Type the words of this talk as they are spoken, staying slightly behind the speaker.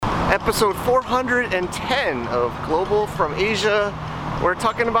episode 410 of Global from Asia. We're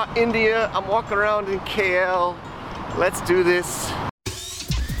talking about India. I'm walking around in KL. Let's do this.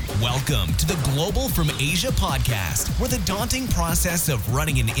 Welcome to the Global from Asia podcast, where the daunting process of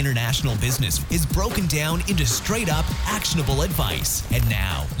running an international business is broken down into straight-up, actionable advice. And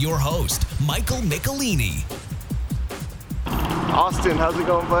now, your host, Michael Michelini. Austin, how's it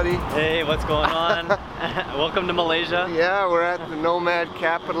going, buddy? Hey, what's going on? Welcome to Malaysia. Yeah, we're at the Nomad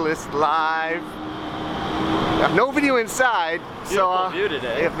Capitalist Live. No video inside. Beautiful view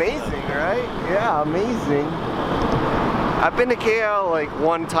today. Amazing, right? Yeah, amazing. I've been to KL like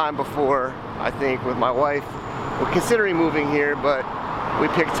one time before, I think, with my wife. We're considering moving here, but we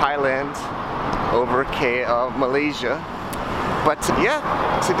picked Thailand over Malaysia. But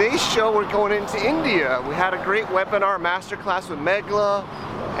yeah, today's show we're going into India. We had a great webinar masterclass with Meghla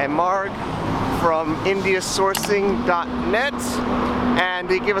and Marg from indiasourcing.net, and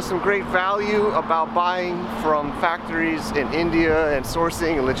they give us some great value about buying from factories in India and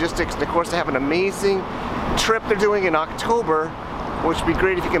sourcing and logistics. And of course, they have an amazing trip they're doing in October, which would be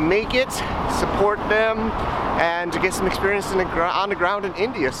great if you can make it, support them, and to get some experience on the ground in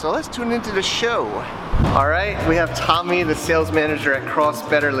India. So let's tune into the show. All right, we have Tommy, the sales manager at Cross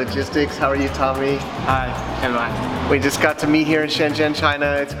Better Logistics. How are you, Tommy? Hi, everyone. We just got to meet here in Shenzhen,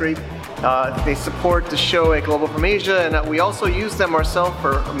 China. It's great. They support the show at Global from Asia, and we also use them ourselves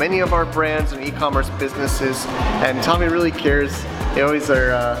for many of our brands and e-commerce businesses. And Tommy really cares. They always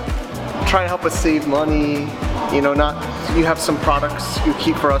are trying to help us save money. You know, you have some products you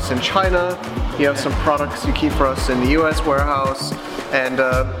keep for us in China. You have some products you keep for us in the US warehouse. And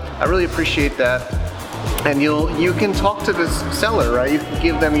I really appreciate that. And you can talk to this seller, right? You can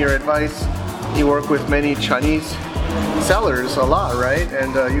give them your advice. You work with many Chinese sellers a lot, right?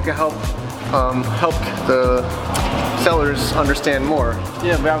 And you can help the sellers understand more.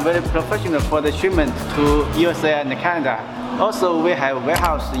 Yeah, we are very professional for the shipment to USA and Canada. Also, we have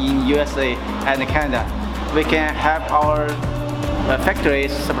warehouse in USA and Canada. We can help our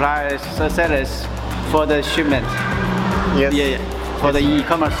factories, suppliers, sellers for the shipment. Yes. Yeah, for the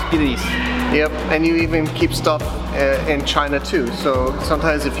e-commerce business. Yep, and you even keep stuff in China too. So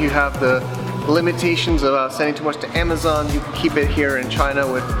sometimes if you have the limitations about sending too much to Amazon, you can keep it here in China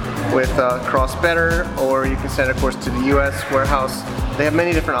with Cross Better, or you can send it, of course, to the US warehouse. They have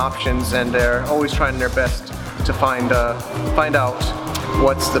many different options, and they're always trying their best to find out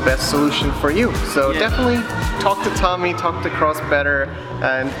what's the best solution for you. So definitely talk to Tommy, talk to Cross Better,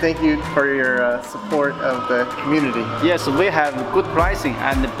 and thank you for your support of the community. Yes, we have good pricing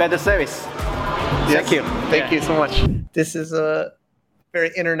and better service. Yes. Thank you. Thank you so much. This is a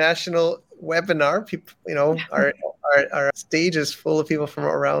very international webinar. People, you know, our stage is full of people from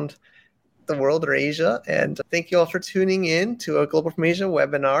around the world or Asia. And thank you all for tuning in to a Global from Asia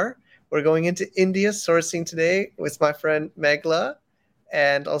webinar. We're going into India sourcing today with my friend Meghla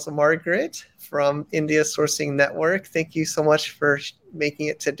and also Margaret from India Sourcing Network. Thank you so much for making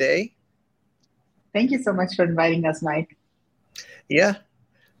it today. Thank you so much for inviting us, Mike. Yeah.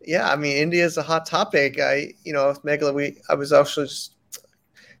 I mean, India is a hot topic. With Meghla, I was actually just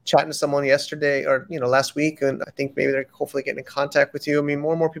chatting to someone yesterday or, last week, and I think maybe they're hopefully getting in contact with you. I mean,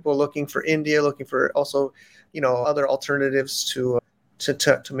 more and more people are looking for India, looking for also, other alternatives to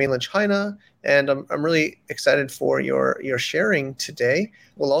mainland China. And I'm really excited for your sharing today.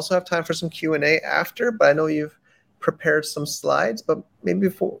 We'll also have time for some Q&A after, but I know you've prepared some slides. But maybe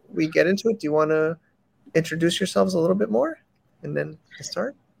before we get into it, do you want to introduce yourselves a little bit more and then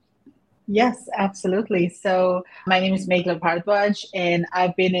start? Yes, absolutely. So my name is Meghla Bhardwaj, and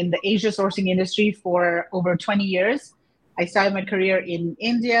I've been in the Asia sourcing industry for over 20 years. I started my career in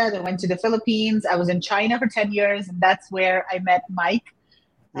India, then went to the Philippines. I was in China for 10 years, and that's where I met Mike.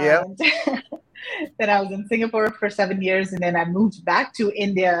 Yeah. Then I was in Singapore for 7 years, and then I moved back to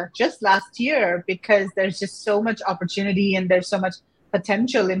India just last year because there's just so much opportunity and there's so much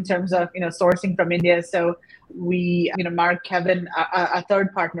potential in terms of, sourcing from India. So we, Mark, Kevin, our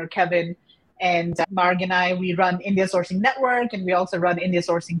third partner, Kevin, and Marg and I, we run India Sourcing Network, and we also run India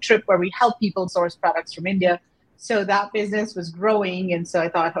Sourcing Trip, where we help people source products from India. So that business was growing. And so I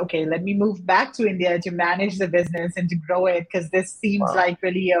thought, okay, let me move back to India to manage the business and to grow it, because this seems like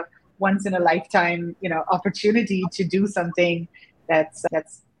really a once in a lifetime, opportunity to do something that's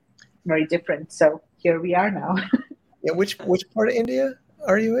very different. So here we are now. Yeah, which part of India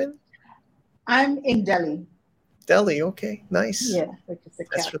are you in? I'm in Delhi. Delhi, okay, nice. Yeah, which is the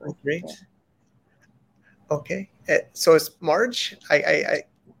That's capital. really great. Yeah. Okay, so it's Marge.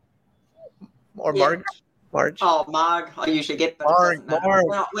 Marge. Marge? Oh, Marg, I usually get, but Marg, it doesn't matter.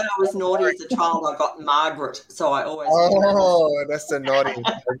 Marg. When I was naughty as a child, I got Margaret, so I always. Oh, that's the naughty.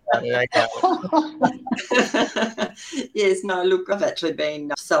 I got it. Yes, no, look, I've actually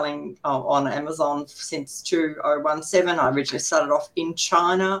been selling on Amazon since 2017. I originally started off in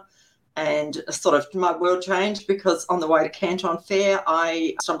China, and sort of my world changed because on the way to Canton Fair,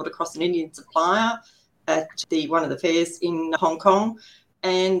 I stumbled across an Indian supplier at one of the fairs in Hong Kong.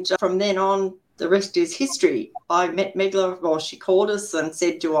 And from then on, the rest is history. I met Meghla, or she called us and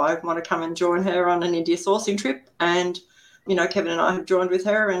said, do I want to come and join her on an India sourcing trip? And, you know, Kevin and I have joined with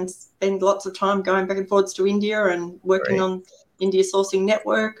her and spend lots of time going back and forwards to India and working on India sourcing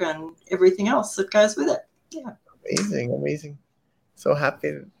network and everything else that goes with it. Yeah. Amazing. So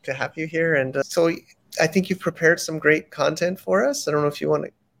happy to have you here. And so I think you've prepared some great content for us. I don't know if you want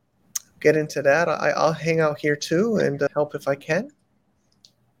to get into that. I'll hang out here too and help if I can.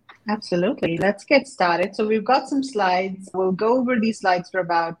 Absolutely. Let's get started. So we've got some slides. We'll go over these slides for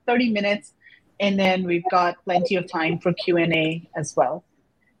about 30 minutes, and then we've got plenty of time for Q&A as well.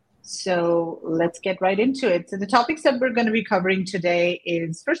 So let's get right into it. So the topics that we're going to be covering today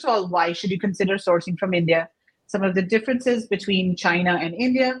is, first of all, why should you consider sourcing from India? Some of the differences between China and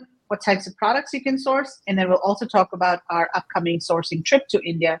India, what types of products you can source, and then we'll also talk about our upcoming sourcing trip to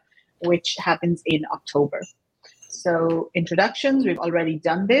India, which happens in October. So introductions, we've already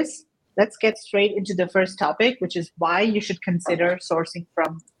done this. Let's get straight into the first topic, which is why you should consider sourcing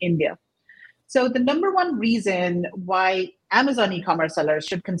from India. So the number one reason why Amazon e-commerce sellers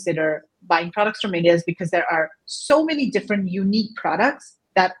should consider buying products from India is because there are so many different unique products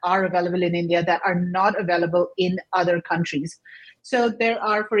that are available in India that are not available in other countries. So there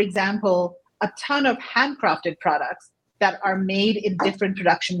are, for example, a ton of handcrafted products that are made in different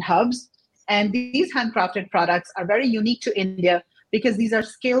production hubs. And these handcrafted products are very unique to India because these are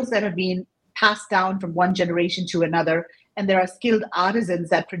skills that have been passed down from one generation to another. And there are skilled artisans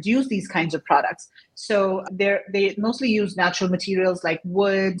that produce these kinds of products. So they mostly use natural materials like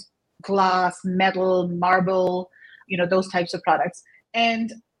wood, glass, metal, marble, those types of products.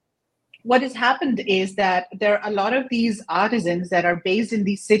 And what has happened is that there are a lot of these artisans that are based in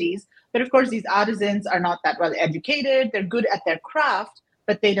these cities. But of course, these artisans are not that well educated. They're good at their craft,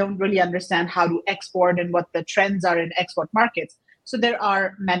 but they don't really understand how to export and what the trends are in export markets. So there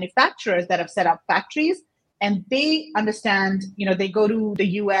are manufacturers that have set up factories, and they understand, they go to the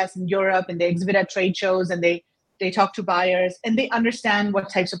US and Europe and they exhibit at trade shows and they talk to buyers and they understand what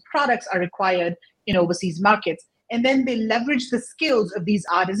types of products are required in overseas markets. And then they leverage the skills of these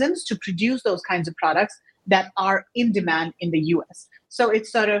artisans to produce those kinds of products that are in demand in the US. So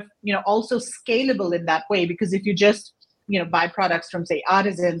it's sort of, also scalable in that way, because if you just buy products from, say,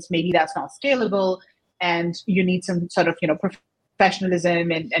 artisans, maybe that's not scalable, and you need some sort of,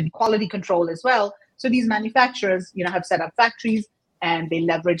 professionalism and quality control as well. So these manufacturers, have set up factories and they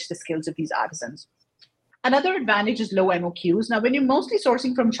leverage the skills of these artisans. Another advantage is low MOQs. Now, when you're mostly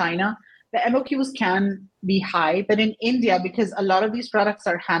sourcing from China, the MOQs can be high, but in India, because a lot of these products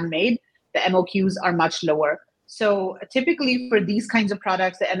are handmade, the MOQs are much lower. So typically for these kinds of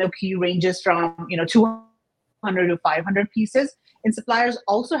products, the MOQ ranges from, 200 to 500 pieces. And suppliers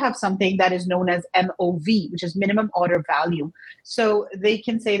also have something that is known as MOV, which is minimum order value. So they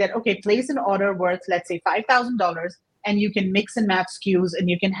can say that, okay, place an order worth, let's say, $5,000, and you can mix and match SKUs, and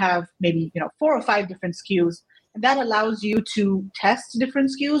you can have maybe 4 or 5 different SKUs. And that allows you to test different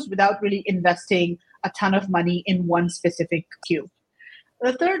SKUs without really investing a ton of money in one specific SKU.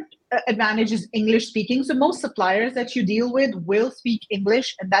 The third advantage is English speaking. So most suppliers that you deal with will speak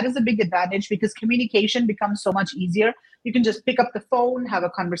English, and that is a big advantage because communication becomes so much easier. You can just pick up the phone, have a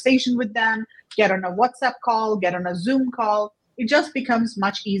conversation with them, get on a WhatsApp call, get on a Zoom call. It just becomes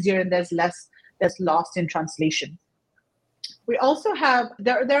much easier, and there's less that's lost in translation. We also have,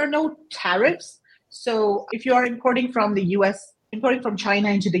 there are no tariffs. So if you are importing from the US, importing from China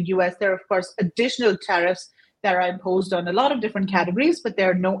into the US, there are, of course, additional tariffs that are imposed on a lot of different categories, but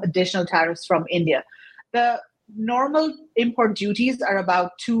there are no additional tariffs from India. The normal import duties are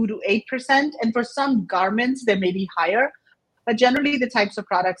about 2 to 8%, and for some garments, they may be higher. But generally, the types of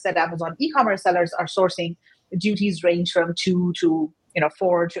products that Amazon e-commerce sellers are sourcing, the duties range from 2 to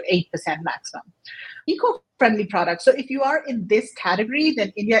 4 to 8% maximum. Eco-friendly products. So if you are in this category,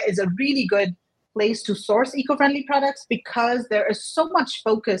 then India is a really good place to source eco-friendly products because there is so much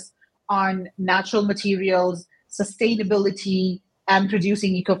focus on natural materials, sustainability, and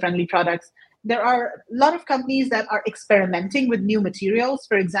producing eco-friendly products. There are a lot of companies that are experimenting with new materials.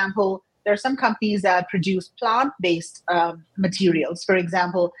 For example, there are some companies that produce plant-based materials. For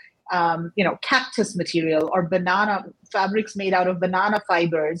example, cactus material or banana fabrics made out of banana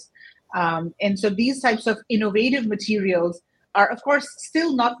fibers. And so these types of innovative materials are, of course,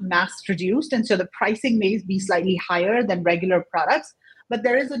 still not mass produced. And so the pricing may be slightly higher than regular products, but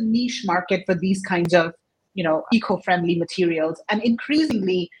there is a niche market for these kinds of, eco-friendly materials. And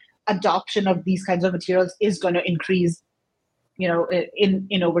increasingly, adoption of these kinds of materials is going to increase,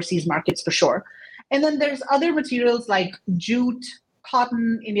 in overseas markets for sure. And then there's other materials like jute,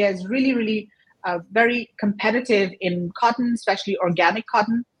 cotton. India is really, really very competitive in cotton, especially organic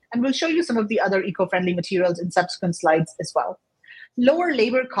cotton. And we'll show you some of the other eco-friendly materials in subsequent slides as well. Lower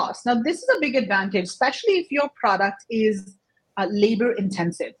labor costs. Now, this is a big advantage, especially if your product is labor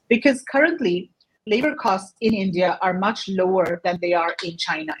intensive, because currently labor costs in India are much lower than they are in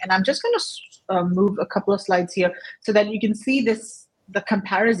China. And I'm just going to move a couple of slides here so that you can see the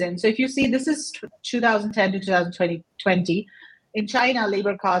comparison. So if you see, this is 2010 to 2020. In China,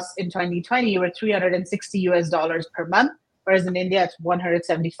 labor costs in 2020 were $360 per month, whereas in India, it's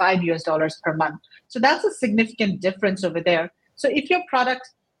 $175 per month. So that's a significant difference over there. So if your product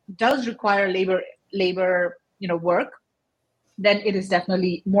does require labor, work, then it is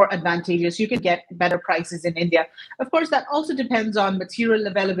definitely more advantageous. You can get better prices in India. Of course, that also depends on material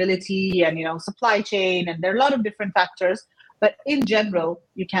availability and, supply chain, and there are a lot of different factors. But in general,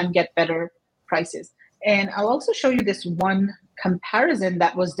 you can get better prices. And I'll also show you this one comparison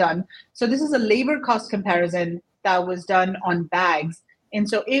that was done. So this is a labor cost comparison that was done on bags. And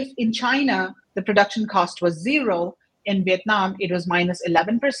so if in China, the production cost was 0, in Vietnam, it was minus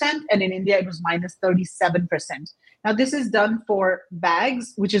 11%, and in India, it was minus 37%. Now, this is done for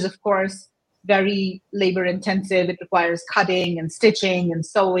bags, which is, of course, very labor intensive. It requires cutting and stitching and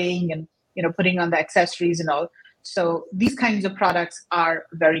sewing and, putting on the accessories and all. So these kinds of products are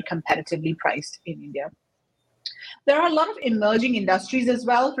very competitively priced in India. There are a lot of emerging industries as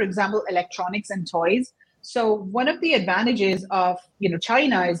well, for example, electronics and toys. So one of the advantages of,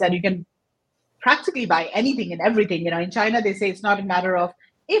 China is that you can practically buy anything and everything. In China, they say it's not a matter of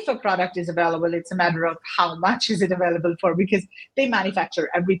if a product is available, it's a matter of how much is it available for, because they manufacture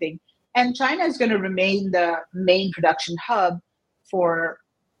everything. And China is going to remain the main production hub for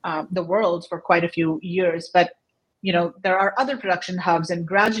the world for quite a few years. But, there are other production hubs, and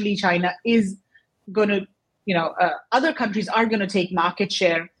gradually China is going to, other countries are going to take market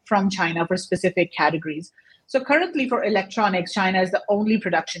share from China for specific categories. So currently for electronics, China is the only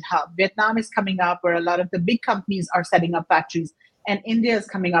production hub. Vietnam is coming up, where a lot of the big companies are setting up factories, and India is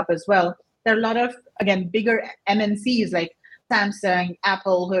coming up as well. There are a lot of, again, bigger MNCs like Samsung,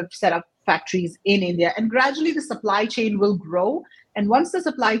 Apple, who have set up factories in India. And gradually the supply chain will grow. And once the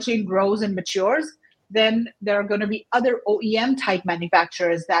supply chain grows and matures, then there are going to be other OEM type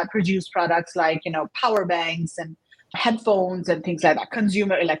manufacturers that produce products like, power banks and headphones and things like that,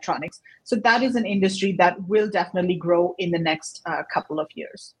 consumer electronics. So that is an industry that will definitely grow in the next couple of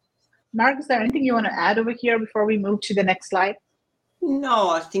years. Mark, is there anything you want to add over here before we move to the next slide? No,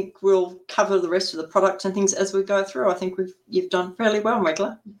 I think we'll cover the rest of the product and things as we go through. I think you've done fairly well,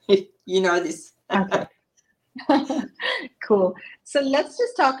 Meghla. You know this. Okay. Cool. So let's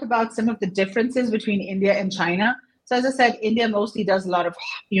just talk about some of the differences between India and China. So as I said, India mostly does a lot of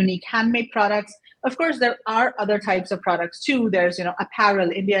unique handmade products. Of course, there are other types of products too. There's,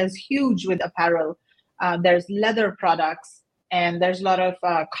 apparel. India is huge with apparel. There's leather products, and there's a lot of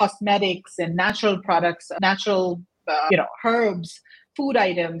cosmetics and natural products, natural, herbs, food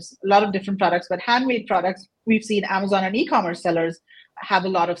items, a lot of different products. But handmade products, we've seen Amazon and e-commerce sellers have a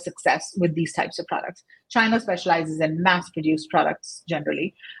lot of success with these types of products. China specializes in mass-produced products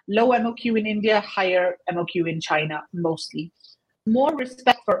generally. Low MOQ in India, higher MOQ in China mostly. More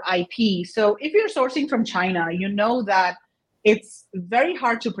respect for IP. So if you're sourcing from China, you know that it's very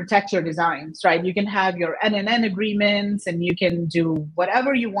hard to protect your designs, right? You can have your NNN agreements and you can do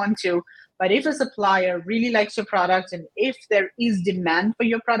whatever you want to. But if a supplier really likes your product and if there is demand for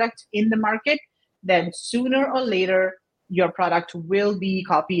your product in the market, then sooner or later, your product will be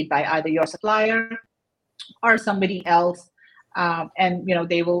copied by either your supplier or somebody else. And,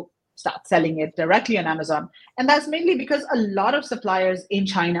 they will start selling it directly on Amazon. And that's mainly because a lot of suppliers in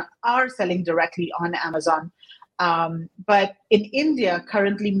China are selling directly on Amazon. But in India,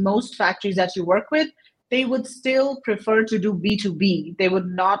 currently, most factories that you work with, they would still prefer to do B2B. They would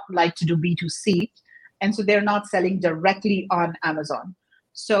not like to do B2C. And so they're not selling directly on Amazon.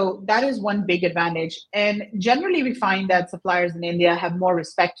 So that is one big advantage. And generally, we find that suppliers in India have more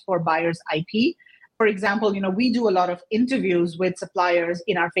respect for buyers' IP. For example, we do a lot of interviews with suppliers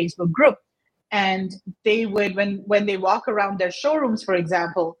in our Facebook group. And they would, when they walk around their showrooms, for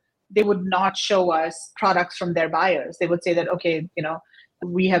example, they would not show us products from their buyers. They would say that, okay,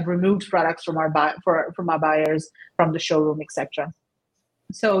 we have removed products from our buyers from the showroom, etc.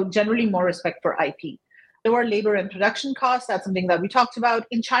 So generally more respect for IP. Lower labor and production costs, that's something that we talked about.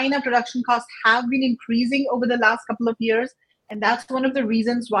 In China, production costs have been increasing over the last couple of years. And that's one of the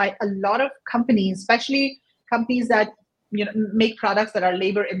reasons why a lot of companies, especially companies that make products that are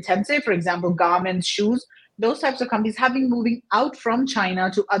labor intensive, for example, garments, shoes, those types of companies have been moving out from China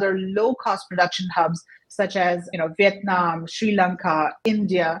to other low-cost production hubs, such as Vietnam, Sri Lanka,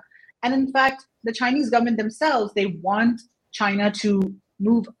 India. And in fact, the Chinese government themselves, they want China to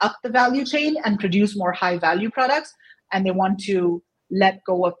move up the value chain and produce more high-value products, and they want to let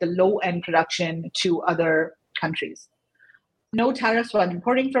go of the low-end production to other countries. No tariffs when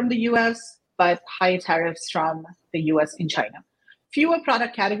importing from the US, but high tariffs from the US in China. Fewer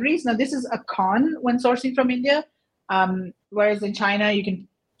product categories. Now, this is a con when sourcing from India, whereas in China, you can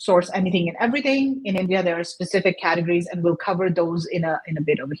source anything and everything. In India, there are specific categories, and we'll cover those in a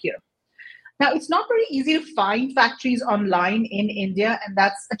bit over here. Now, it's not very easy to find factories online in India, and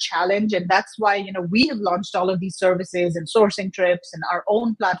that's a challenge. And that's why we have launched all of these services and sourcing trips and our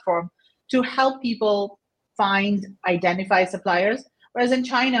own platform to help people identify suppliers. Whereas in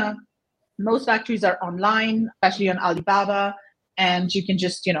China, most factories are online, especially on Alibaba, and you can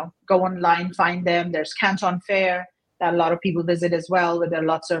just go online, find them. There's Canton Fair that a lot of people visit as well, where there are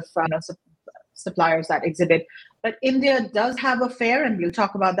lots of suppliers that exhibit. But India does have a fair, and we'll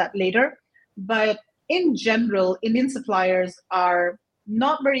talk about that later. But in general, Indian suppliers are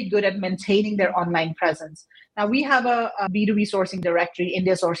not very good at maintaining their online presence. Now, we have a B2B sourcing directory,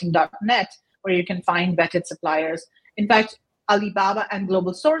 indiasourcing.net, where you can find vetted suppliers. In fact, Alibaba and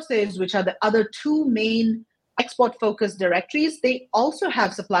Global Sources, which are the other two main export-focused directories, they also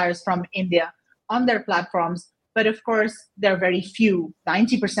have suppliers from India on their platforms. But of course, they're very few.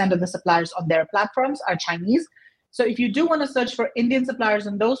 90% of the suppliers on their platforms are Chinese. So if you do want to search for Indian suppliers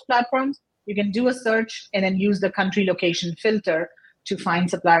on those platforms, you can do a search and then use the country location filter to find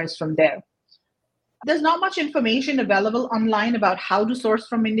suppliers from there. There's not much information available online about how to source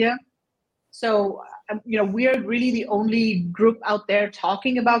from India. So, we're really the only group out there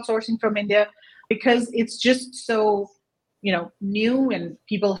talking about sourcing from India because it's just so, new and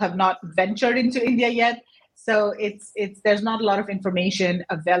people have not ventured into India yet. So there's not a lot of information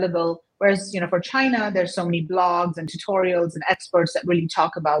available. Whereas, for China, there's so many blogs and tutorials and experts that really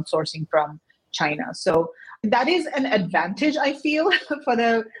talk about sourcing from China. So that is an advantage, I feel, for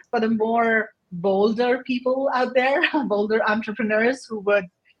the more bolder people out there, bolder entrepreneurs who would,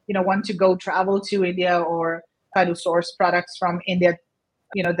 want to go travel to India or try to source products from India.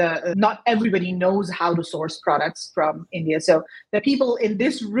 Not everybody knows how to source products from India. So the people in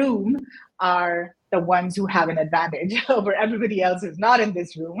this room are the ones who have an advantage over everybody else who's not in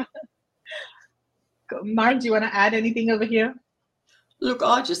this room. Mark, do you want to add anything over here? Look,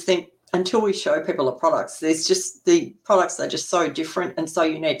 I just think until we show people the products, there's just the products are just so different and so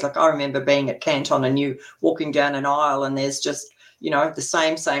unique. Like I remember being at Canton and you walking down an aisle and there's just,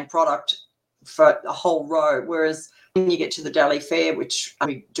 the same product for a whole row. Whereas when you get to the Delhi Fair, which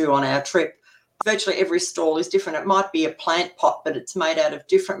we do on our trip, virtually every stall is different. It might be a plant pot, but it's made out of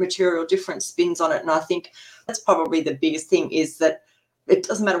different material, different spins on it. And I think that's probably the biggest thing is that it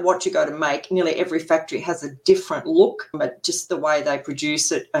doesn't matter what you go to make. Nearly every factory has a different look, but just the way they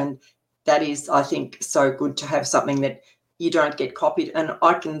produce it. And that is, I think, so good to have something that you don't get copied. And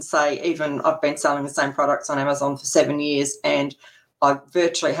I can say even I've been selling the same products on Amazon for 7 years and I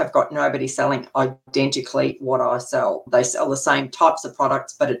virtually have got nobody selling identically what I sell. They sell the same types of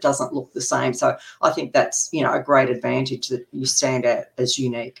products, but it doesn't look the same. So I think that's, a great advantage that you stand out as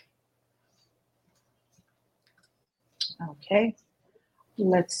unique. Okay,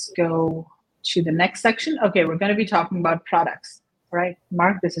 let's go to the next section. Okay, we're going to be talking about products. Right,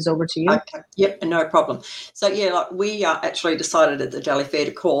 Mark, this is over to you. Okay. Yep, no problem. So, we actually decided at the Delhi Fair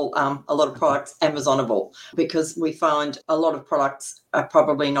to call a lot of products Amazonable because we find a lot of products are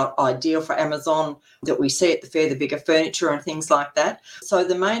probably not ideal for Amazon that we see at the fair, the bigger furniture and things like that. So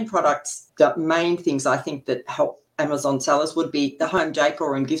the main things I think that help Amazon sellers would be the home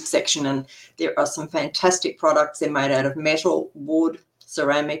decor and gift section. And there are some fantastic products. They're made out of metal, wood,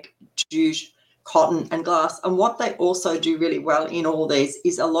 ceramic, jute, cotton and glass. And what they also do really well in all these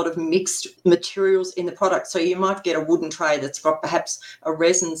is a lot of mixed materials in the product. So you might get a wooden tray that's got perhaps a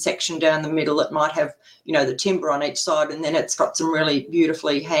resin section down the middle. It might have, the timber on each side, and then it's got some really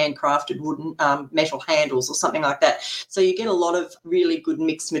beautifully handcrafted wooden metal handles or something like that. So you get a lot of really good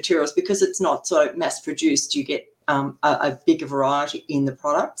mixed materials because it's not so mass produced. You get a bigger variety in the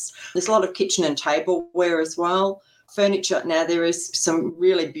products. There's a lot of kitchen and tableware as well. Furniture. Now, there is some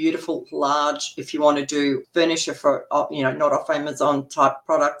really beautiful, large, if you want to do furniture for, not off Amazon type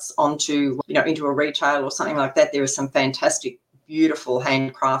products onto, into a retail or something like that. There are some fantastic, beautiful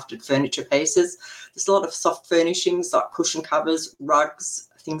handcrafted furniture pieces. There's a lot of soft furnishings like cushion covers, rugs,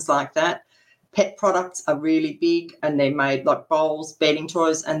 things like that. Pet products are really big, and they're made like bowls, bedding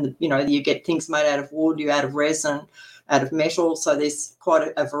toys, and you get things made out of wood, out of resin, out of metal. So there's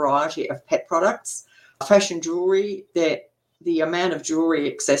quite a variety of pet products. Fashion jewelry, the amount of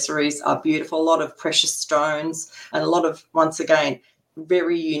jewelry accessories are beautiful. A lot of precious stones, and a lot of, once again,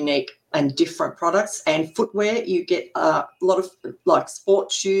 very unique and different products. And footwear, you get a lot of like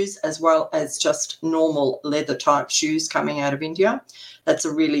sports shoes as well as just normal leather type shoes coming out of India. That's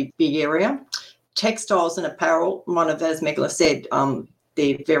a really big area. Textiles and apparel, as Meghla said,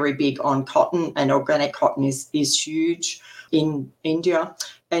 they're very big on cotton, and organic cotton is huge in India.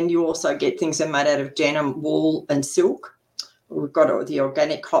 And you also get things that are made out of denim, wool and silk. We've got the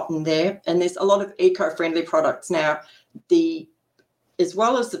organic cotton there. And there's a lot of eco-friendly products now. As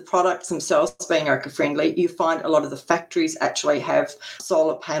well as the products themselves being eco-friendly, you find a lot of the factories actually have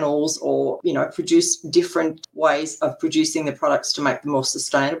solar panels or, produce different ways of producing the products to make them more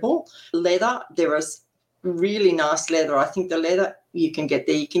sustainable. Leather, there is really nice leather. I think the leather you can get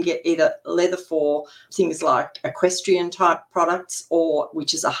there, you can get either leather for things like equestrian type products,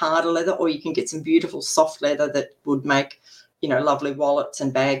 which is a harder leather, or you can get some beautiful soft leather that would make, lovely wallets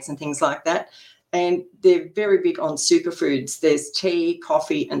and bags and things like that. And they're very big on superfoods. There's tea,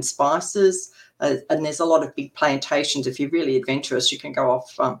 coffee and spices, and there's a lot of big plantations. If you're really adventurous, you can go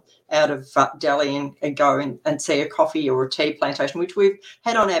off out of Delhi and go and see a coffee or a tea plantation, which we've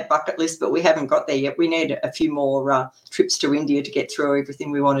had on our bucket list, but we haven't got there yet. We need a few more trips to India to get through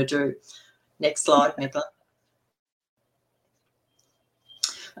everything we want to do. Next slide, Meghla.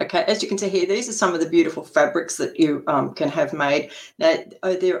 Okay, as you can see here, these are some of the beautiful fabrics that you can have made. Now,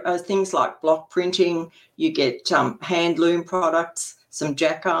 there are things like block printing. You get hand loom products, some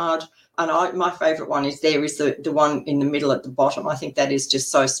jacquard. And my favourite one is the one in the middle at the bottom. I think that is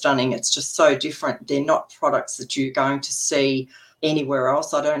just so stunning. It's just so different. They're not products that you're going to see anywhere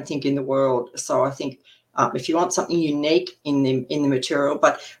else, I don't think, in the world. So I think if you want something unique in the material,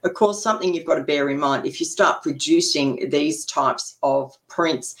 but of course something you've got to bear in mind, if you start producing these types of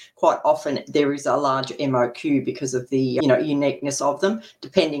prints, quite often there is a large MOQ because of the uniqueness of them,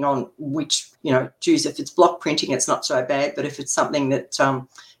 depending on which choose. If it's block printing, it's not so bad, but if it's something that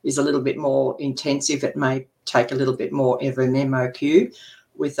is a little bit more intensive, it may take a little bit more of an MOQ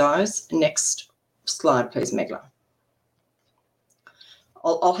with those. Next slide, please, Meghla.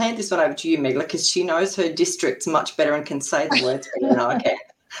 I'll hand this one over to you, Meghla, because she knows her districts much better and can say the words better than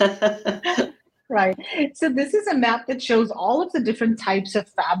I can. Right. So this is a map that shows all of the different types of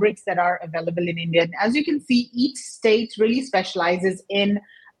fabrics that are available in India. And as you can see, each state really specializes in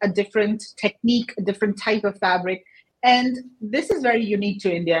a different technique, a different type of fabric. And this is very unique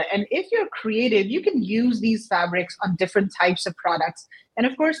to India. And if you're creative, you can use these fabrics on different types of products. And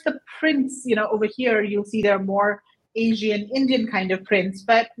of course, the prints, over here, you'll see there are more Asian, Indian kind of prints,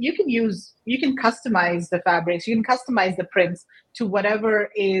 but you can customize the fabrics, you can customize the prints to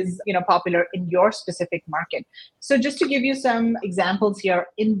whatever is, popular in your specific market. So just to give you some examples here,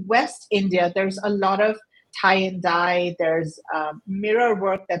 in West India, there's a lot of tie and dye, there's mirror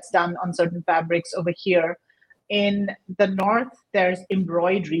work that's done on certain fabrics over here. In the North, there's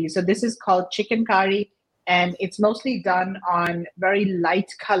embroidery. So this is called chikankari, and it's mostly done on very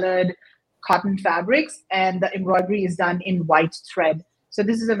light colored cotton fabrics, and the embroidery is done in white thread. So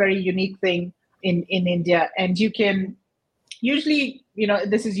this is a very unique thing in India. And you can usually,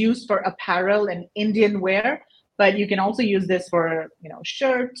 this is used for apparel and Indian wear, but you can also use this for,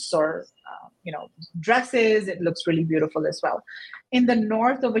 shirts or, dresses. It looks really beautiful as well. In the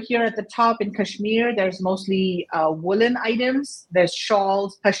North over here at the top in Kashmir, there's mostly woolen items. There's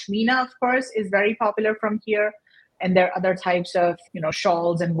shawls. Pashmina, of course, is very popular from here. And there are other types of,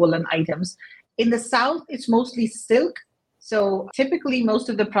 shawls and woolen items. In the South, it's mostly silk. So typically, most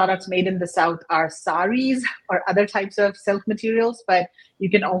of the products made in the South are saris or other types of silk materials. But you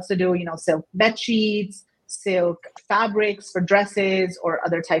can also do, silk bed sheets, silk fabrics for dresses or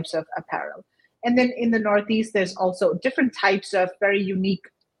other types of apparel. And then in the Northeast, there's also different types of very unique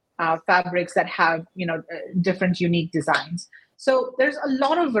fabrics that have, different unique designs. So there's a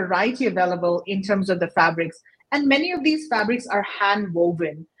lot of variety available in terms of the fabrics. And many of these fabrics are hand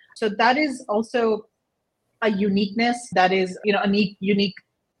woven. So that is also a uniqueness that is, a unique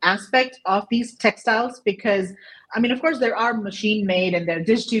aspect of these textiles because, of course, there are machine made and they're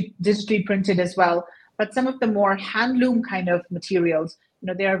digitally printed as well. But some of the more handloom kind of materials,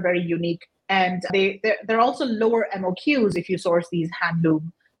 they are very unique. And they're also lower MOQs if you source these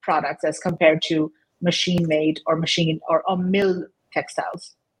handloom products as compared to machine made or mill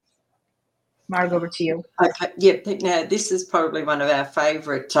textiles. Marg, over to you. Okay, yep. Now, this is probably one of our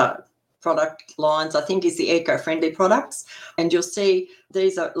favourite product lines, I think, is the eco-friendly products. And you'll see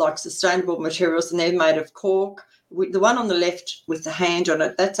these are like sustainable materials, and they're made of cork. The one on the left with the hand on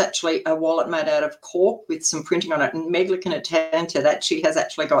it, that's actually a wallet made out of cork with some printing on it. And Meghla can attest to that. She has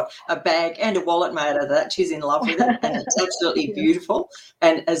actually got a bag and a wallet made out of that. She's in love with it, and it's absolutely beautiful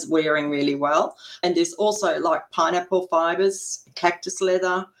and is wearing really well. And there's also like pineapple fibres, cactus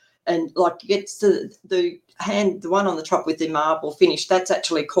leather, and like gets the one on the top with the marble finish, that's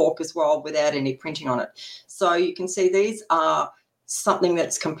actually cork as well without any printing on it. So you can see these are something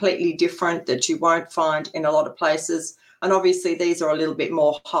that's completely different that you won't find in a lot of places. And obviously these are a little bit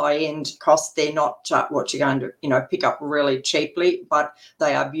more high-end cost. They're not what you're going to, pick up really cheaply, but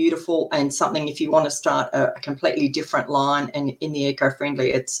they are beautiful and something if you want to start a completely different line and in the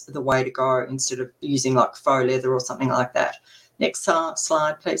eco-friendly, it's the way to go instead of using like faux leather or something like that. Next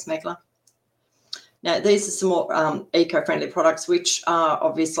slide, please, Meghla. Now, these are some more eco-friendly products, which are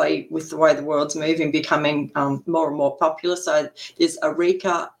obviously, with the way the world's moving, becoming more and more popular. So there's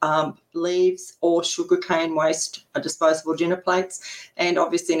areca leaves or sugarcane waste, disposable dinner plates. And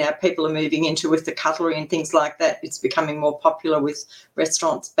obviously now people are moving into, with the cutlery and things like that, it's becoming more popular with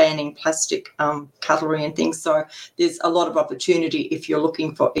restaurants banning plastic cutlery and things. So there's a lot of opportunity if you're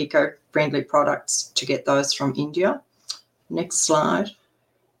looking for eco-friendly products to get those from India. Next slide.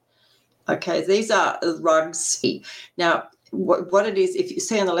 Okay, these are rugs. Now, what it is, if you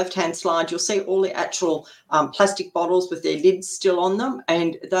see on the left-hand slide, you'll see all the actual plastic bottles with their lids still on them,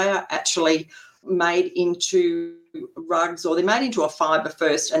 and they are actually made into rugs, or they're made into a fibre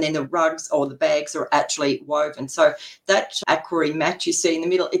first, and then the rugs or the bags are actually woven. So that aquarine mat you see in the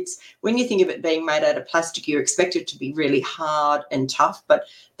middle, it's when you think of it being made out of plastic, you expect it to be really hard and tough, but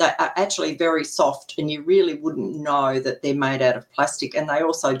they are actually very soft, and you really wouldn't know that they're made out of plastic. And they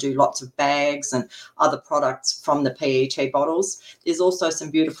also do lots of bags and other products from the PET bottles. There's also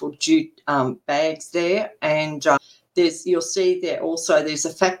some beautiful jute bags there, and you'll see there also there's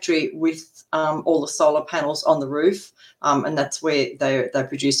a factory with all the solar panels on the roof, and that's where they're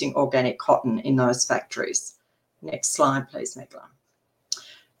producing organic cotton in those factories. Next slide, please,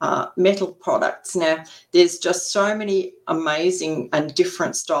 Meghla. Metal products. Now, there's just so many amazing and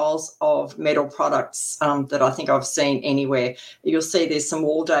different styles of metal products that I think I've seen anywhere. You'll see there's some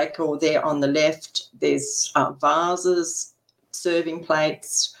wall decor there on the left. There's vases, serving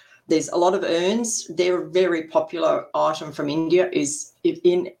plates. There's a lot of urns. They're a very popular item from India, is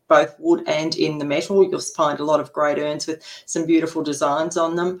in both wood and in the metal. You'll find a lot of great urns with some beautiful designs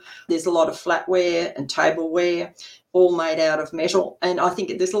on them. There's a lot of flatware and tableware, all made out of metal. And I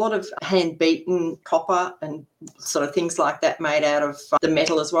think there's a lot of hand-beaten copper and sort of things like that made out of the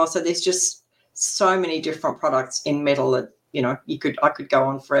metal as well. So there's just so many different products in metal that, I could go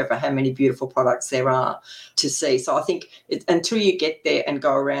on forever how many beautiful products there are to see. So I think until you get there and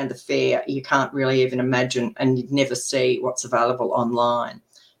go around the fair, you can't really even imagine, and you'd never see what's available online.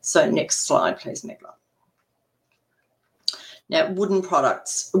 So next slide, please, Meghla. Now, wooden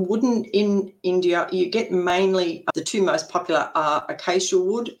products. Wooden in India, you get mainly, the two most popular are acacia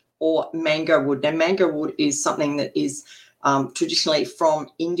wood or mango wood. Now, mango wood is something that is traditionally from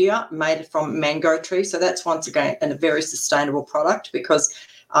India, made from mango trees. So that's, once again, a very sustainable product, because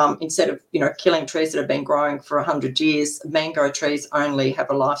instead of, killing trees that have been growing for 100 years, mango trees only have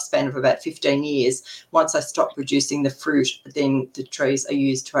a lifespan of about 15 years. Once they stop producing the fruit, then the trees are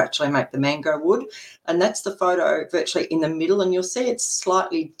used to actually make the mango wood. And that's the photo virtually in the middle, and you'll see it's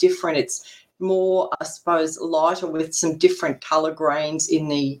slightly different. It's more, I suppose, lighter with some different colour grains in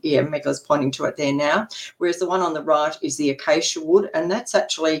the, Meghla's pointing to it there now, whereas the one on the right is the acacia wood, and that's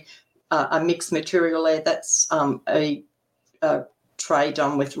actually a mixed material there. That's a tray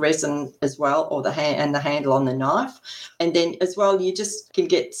done with resin as well, or the handle on the knife. And then as well, you just can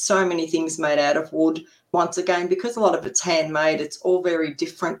get so many things made out of wood. Once again, because a lot of it's handmade, it's all very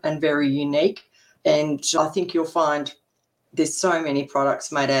different and very unique. And I think you'll find there's so many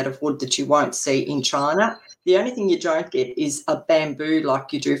products made out of wood that you won't see in China. The only thing you don't get is a bamboo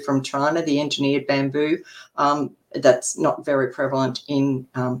like you do from China, the engineered bamboo. That's not very prevalent in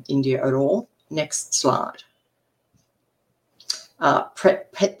India at all. Next slide.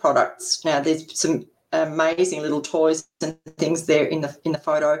 Pet products. Now, there's some amazing little toys and things there in the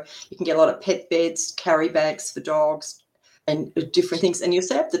photo. You can get a lot of pet beds, carry bags for dogs, and different things. And you'll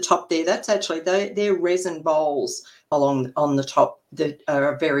see at the top there, that's actually they're resin bowls on the top that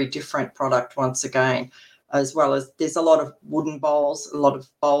are a very different product once again, as well as there's a lot of wooden bowls, a lot of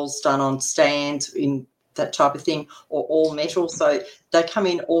bowls done on stands in that type of thing, or all metal. So they come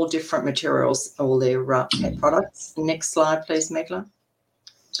in all different materials, all their pet products. Next slide, please, Meghla.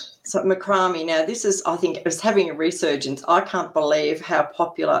 So macrame, now this is, I think, it's having a resurgence. I can't believe how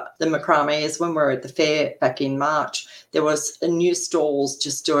popular the macrame is. When we were at the fair back in March, there was new stalls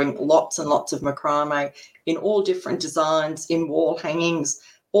just doing lots and lots of macrame in all different designs, in wall hangings,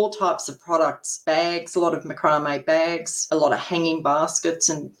 all types of products, bags, a lot of macrame bags, a lot of hanging baskets,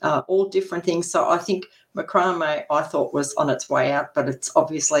 and all different things. So I think macrame, I thought, was on its way out, but it's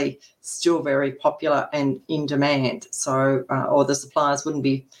obviously still very popular and in demand. So, or the suppliers wouldn't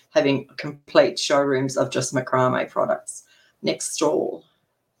be having complete showrooms of just macrame products. Next stall.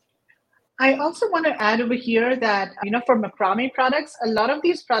 I also want to add over here that, for macrame products, a lot of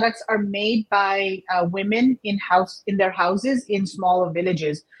these products are made by women in their houses in smaller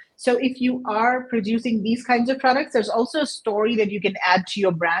villages. So if you are producing these kinds of products, there's also a story that you can add to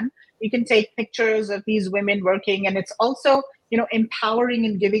your brand. You can take pictures of these women working, and it's also, empowering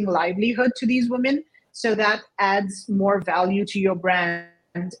and giving livelihood to these women. So that adds more value to your brand.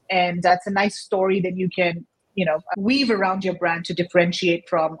 And that's a nice story that you can weave around your brand to differentiate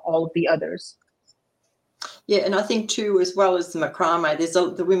from all of the others. Yeah, and I think too, as well as the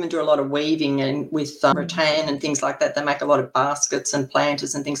macrame, the women do a lot of weaving and with rattan and things like that. They make a lot of baskets and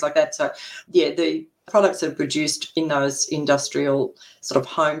planters and things like that. So, yeah, the products that are produced in those industrial sort of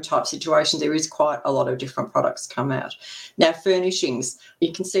home type situations, there is quite a lot of different products come out. Now, furnishings,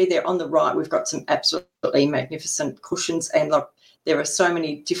 you can see there on the right, we've got some absolutely magnificent cushions, and look, there are so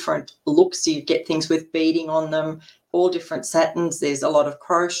many different looks. You get things with beading on them, all different satins. There's a lot of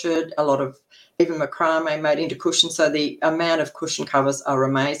crochet, a lot of even macrame made into cushions. So the amount of cushion covers are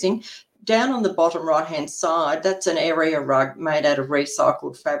amazing. Down on the bottom right-hand side, that's an area rug made out of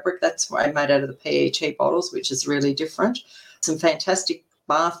recycled fabric. That's made out of the PET bottles, which is really different. Some fantastic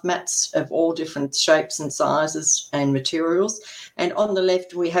bath mats of all different shapes and sizes and materials. And on the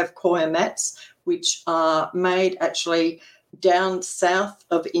left, we have Koya mats, which are made actually down south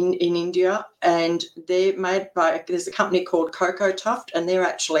of in India, and they're made by, there's a company called Coco Tuft, and they're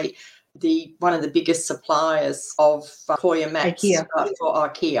actually one of the biggest suppliers of Koya mats for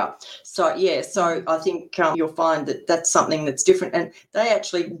IKEA. So, yeah, so I think you'll find that that's something that's different, and they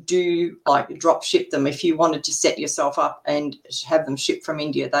actually do like drop ship them. If you wanted to set yourself up and have them shipped from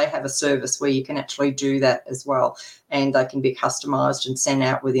India, they have a service where you can actually do that as well, and they can be customised and sent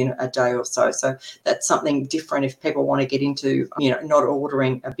out within a day or so. So that's something different if people want to get into, not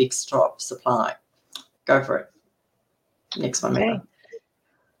ordering a big supply. Go for it. Next one, Meghla.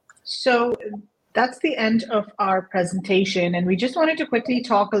 So that's the end of our presentation. And we just wanted to quickly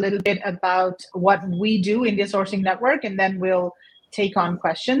talk a little bit about what we do in the Sourcing Network, and then we'll take on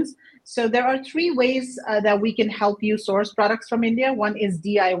questions. So there are 3 ways that we can help you source products from India. One is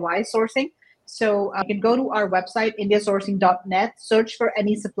DIY sourcing. So you can go to our website, indiasourcing.net, search for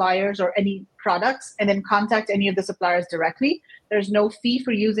any suppliers or any products, and then contact any of the suppliers directly. There's no fee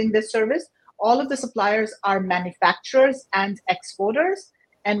for using this service. All of the suppliers are manufacturers and exporters,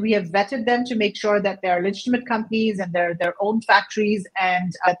 and we have vetted them to make sure that they are legitimate companies and they're their own factories,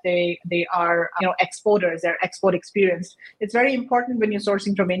 and they are exporters, they're export experienced. It's very important when you're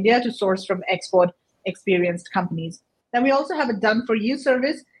sourcing from India to source from export experienced companies. Then we also have a done for you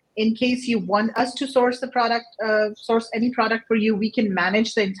service. In case you want us to source source any product for you, we can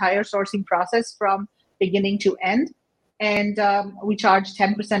manage the entire sourcing process from beginning to end, and we charge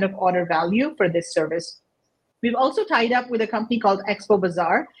 10% of order value for this service. We've also tied up with a company called Expo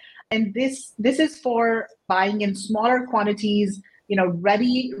Bazaar, and this is for buying in smaller quantities,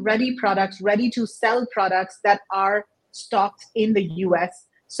 ready products, ready to sell products that are stocked in the US.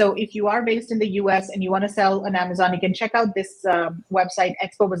 So if you are based in the US and you want to sell on Amazon, you can check out this website,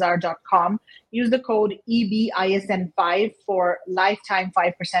 expobazaar.com. Use the code EBISN5 for lifetime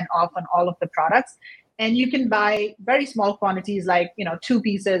 5% off on all of the products. And you can buy very small quantities like, 2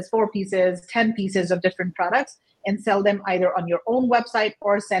 pieces, 4 pieces, 10 pieces of different products and sell them either on your own website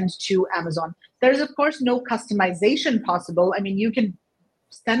or send to Amazon. There's, of course, no customization possible. I mean, you can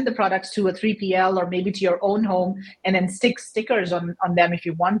send the products to a 3PL or maybe to your own home and then stick stickers on them if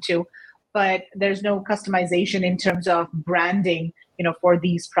you want to. But there's no customization in terms of branding, for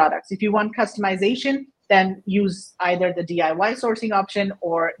these products. If you want customization, then use either the DIY sourcing option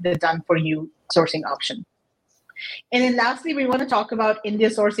or the done for you sourcing option. And then lastly, we want to talk about India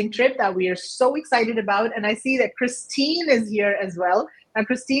sourcing trip that we are so excited about. And I see that Christine is here as well. Now,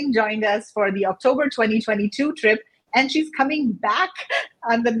 Christine joined us for the October 2022 trip, and she's coming back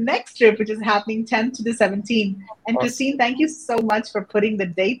on the next trip, which is happening 10th to the 17th. And awesome. Christine, thank you so much for putting the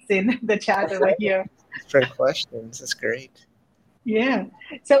dates in the chat over here. Great questions. That's great. Yeah.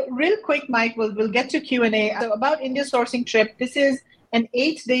 So real quick, Mike, we'll get to Q&A. So about India sourcing trip, this is an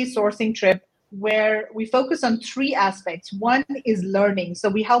 8-day sourcing trip where we focus on three aspects. One is learning. So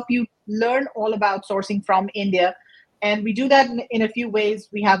we help you learn all about sourcing from India. And we do that in a few ways.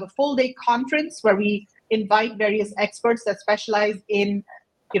 We have a full day conference where we invite various experts that specialize in,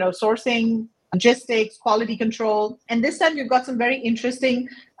 sourcing, logistics, quality control. And this time we've got some very interesting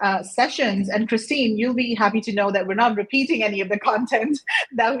sessions. And Christine, you'll be happy to know that we're not repeating any of the content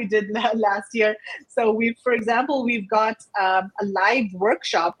that we did last year. So for example, we've got a live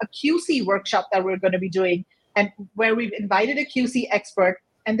workshop, a QC workshop that we're going to be doing, and where we've invited a QC expert,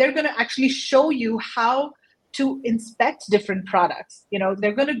 and they're going to actually show you how to inspect different products.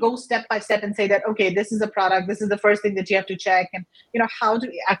 They're going to go step by step and say that, okay, this is a product, this is the first thing that you have to check, and how to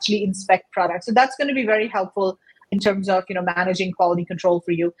actually inspect products. So that's going to be very helpful in terms of managing quality control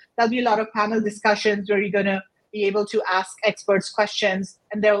for you. There'll be a lot of panel discussions where you're going to be able to ask experts questions,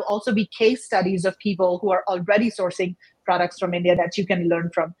 and there will also be case studies of people who are already sourcing products from India that you can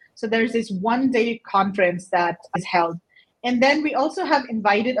learn from. So there's this one-day conference that is held. And then we also have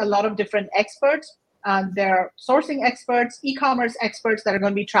invited a lot of different experts. There are sourcing experts, e-commerce experts that are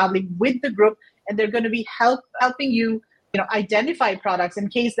going to be traveling with the group, and they're going to be helping you, identify products in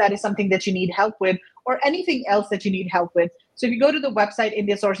case that is something that you need help with, or anything else that you need help with. So if you go to the website,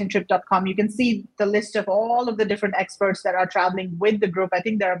 indiasourcingtrip.com, you can see the list of all of the different experts that are traveling with the group. I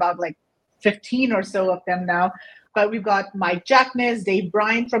think there are about 15 or so of them now. But we've got Mike Jackness, Dave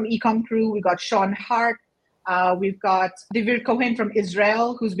Bryant from Ecom Crew. We've got Sean Hart. We've got Divir Cohen from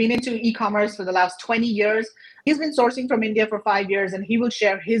Israel, who's been into e-commerce for the last 20 years. He's been sourcing from India for 5 years, and he will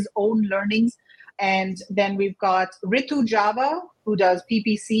share his own learnings. And then we've got Ritu Java, who does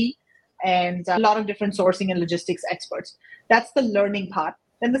PPC, and a lot of different sourcing and logistics experts. That's the learning part.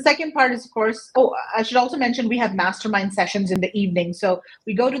 Then the second part is, of course, I should also mention we have mastermind sessions in the evening. So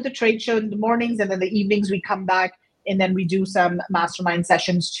we go to the trade show in the mornings, and then the evenings we come back, and then we do some mastermind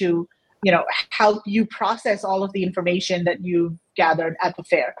sessions to help you process all of the information that you've gathered at the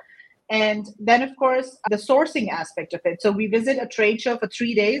fair. And then, of course, the sourcing aspect of it. So we visit a trade show for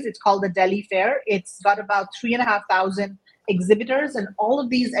 3 days. It's called the Delhi Fair. It's got about 3,500 exhibitors, and all of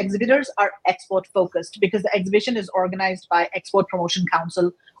these exhibitors are export focused because the exhibition is organized by Export Promotion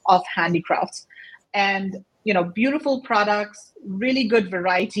Council of Handicrafts. And, beautiful products, really good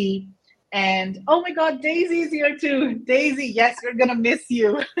variety. And oh my God, Daisy's here too. Daisy, yes, we're going to miss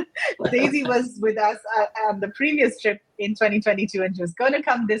you. Daisy was with us on the previous trip in 2022, and she was going to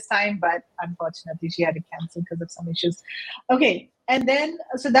come this time, but unfortunately she had to cancel because of some issues. Okay. And then,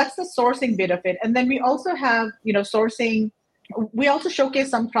 so that's the sourcing bit of it. And then we also have, sourcing. We also showcase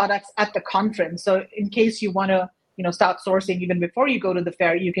some products at the conference. So in case you want to, start sourcing even before you go to the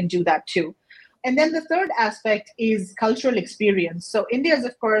fair, you can do that too. And then the third aspect is cultural experience. So India is,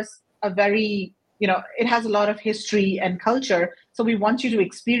 of course, a very, it has a lot of history and culture. So we want you to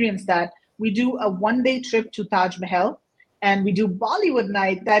experience that. We do a one-day trip to Taj Mahal, and we do Bollywood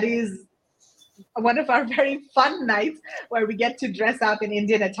night. That is one of our very fun nights where we get to dress up in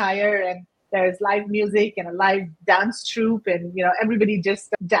Indian attire, and there's live music and a live dance troupe, and everybody just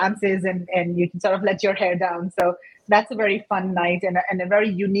dances, and you can sort of let your hair down. So that's a very fun night and a very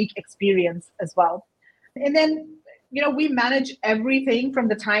unique experience as well. And then we manage everything from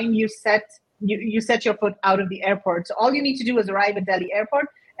the time you set your foot out of the airport. So all you need to do is arrive at Delhi airport,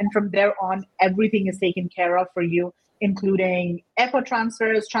 and from there on, everything is taken care of for you, including airport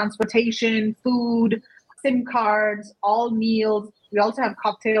transfers, transportation, food, SIM cards, all meals. We also have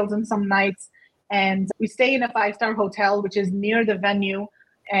cocktails on some nights, and we stay in a 5-star hotel, which is near the venue,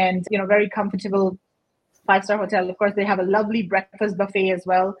 and very comfortable 5-star hotel. Of course, they have a lovely breakfast buffet as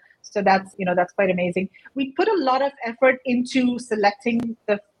well. So that's quite amazing. We put a lot of effort into selecting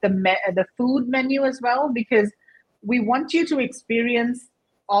the food menu as well, because we want you to experience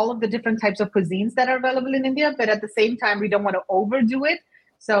all of the different types of cuisines that are available in India, but at the same time, we don't want to overdo it.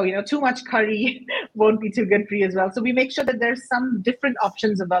 So, too much curry won't be too good for you as well. So we make sure that there's some different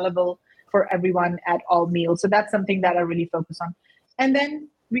options available for everyone at all meals. So that's something that I really focus on. And then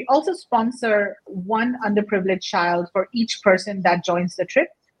we also sponsor one underprivileged child for each person that joins the trip.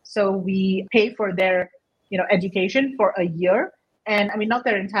 So we pay for their, education for a year, and not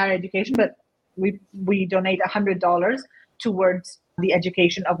their entire education, but we donate $100 towards the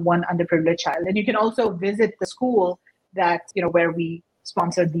education of one underprivileged child. And you can also visit the school that where we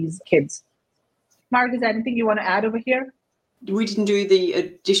sponsor these kids. Margaret, is there anything you want to add over here? We didn't do the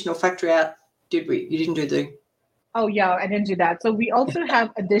additional factory out, did we? You didn't do the... Oh, yeah, I didn't do that. So we also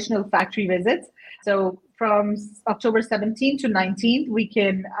have additional factory visits. So from October 17th to 19th, we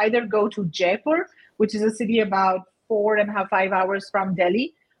can either go to Jaipur, which is a city about 4.5 hours from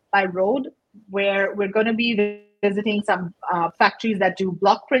Delhi by road, where we're going to be visiting some factories that do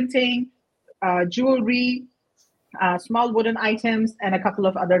block printing, jewelry, small wooden items, and a couple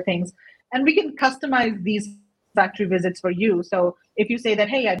of other things. And we can customize these factory visits for you. So if you say that,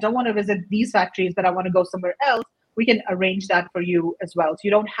 hey, I don't want to visit these factories, but I want to go somewhere else, we can arrange that for you as well. So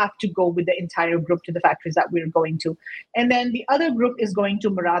you don't have to go with the entire group to the factories that we're going to. And then the other group is going to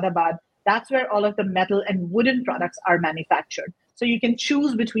Moradabad. That's where all of the metal and wooden products are manufactured. So you can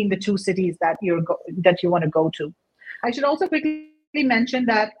choose between the two cities that you want to go to. I should also quickly mention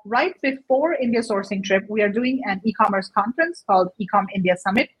that right before India Sourcing Trip, we are doing an e-commerce conference called Ecom India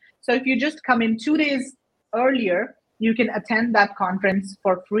Summit. So if you just come in 2 days earlier, you can attend that conference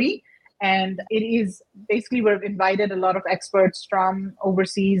for free. And it is basically, we've invited a lot of experts from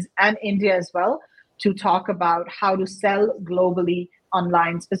overseas and India as well to talk about how to sell globally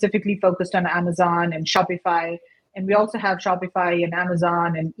online, specifically focused on Amazon and Shopify. And we also have Shopify and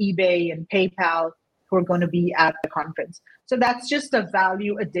Amazon and eBay and PayPal who are going to be at the conference. So that's just a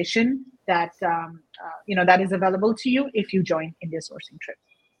value addition that that is available to you if you join India Sourcing Trip.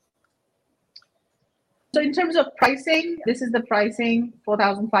 So in terms of pricing, this is the pricing: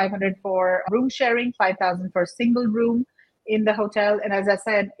 $4,500 for room sharing, $5,000 for single room in the hotel. And as I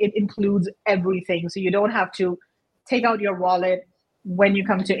said, it includes everything. So you don't have to take out your wallet when you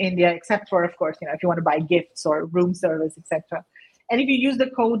come to India, except for, of course, if you want to buy gifts or room service, etc. And if you use the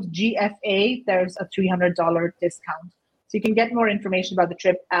code GFA, there's a $300 discount. So you can get more information about the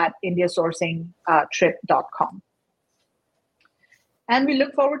trip at indiasourcingtrip.com. And we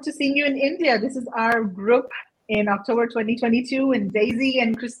look forward to seeing you in India. This is our group in October 2022, and Daisy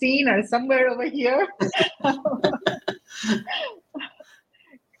and Christine are somewhere over here.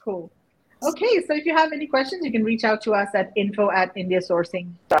 Cool. Okay, so if you have any questions, you can reach out to us at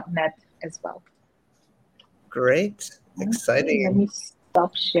info@indiasourcing.net as well. Great. Exciting. Let me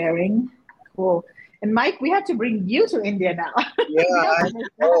stop sharing. Cool. And Mike, we have to bring you to India now. Yeah, I have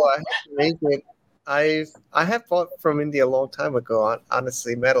to make it. I have bought from India a long time ago,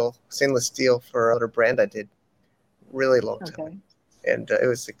 honestly, metal, stainless steel for another brand I did really long time. Okay. And it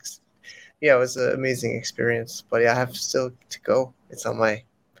was an amazing experience. But yeah, I have still to go. It's on my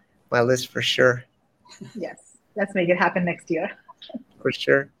list for sure. Yes, let's make it happen next year. For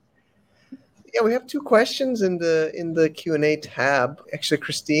sure. Yeah, we have 2 questions in the Q&A tab. Actually,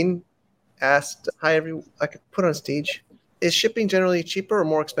 Christine asked, hi, everyone. I could put on stage. Is shipping generally cheaper or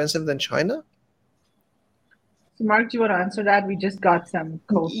more expensive than China? So Mark, do you want to answer that? We just got some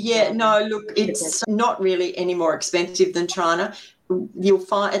codes. Yeah, no, look, it's not really any more expensive than China. You'll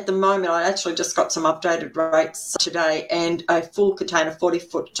find at the moment, I actually just got some updated rates today, and a full container,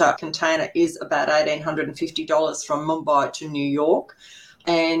 40-foot container, is about $1,850 from Mumbai to New York.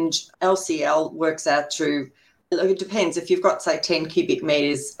 And LCL works out to, it depends. If you've got, say, 10 cubic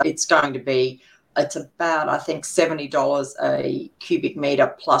meters, it's about, I think, $70 a cubic meter,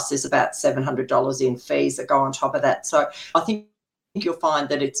 plus there's about $700 in fees that go on top of that. So I think you'll find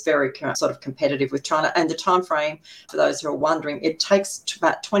that it's very sort of competitive with China. And the time frame, for those who are wondering, it takes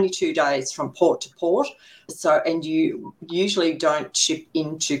about 22 days from port to port. So, and you usually don't ship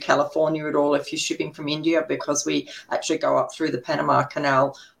into California at all if you're shipping from India, because we actually go up through the Panama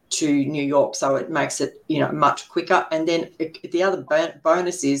Canal to New York, so it makes it much quicker. And then the other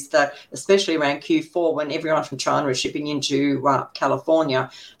bonus is that, especially around Q4, when everyone from China is shipping into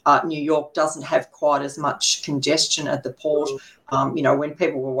California, New York doesn't have quite as much congestion at the port. When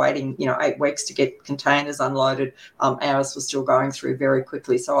people were waiting 8 weeks to get containers unloaded, ours was still going through very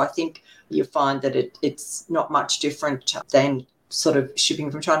quickly. So I think you find that it's not much different than sort of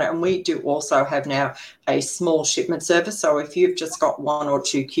shipping from China. And we do also have now a small shipment service. So if you've just got 1 or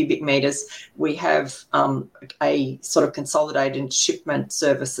 2 cubic meters, we have a sort of consolidated shipment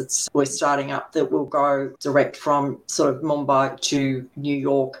service that we're starting up that will go direct from sort of Mumbai to New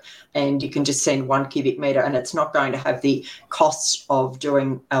York, and you can just send 1 cubic meter, and it's not going to have the cost of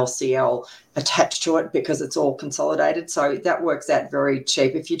doing LCL attached to it because it's all consolidated. So that works out very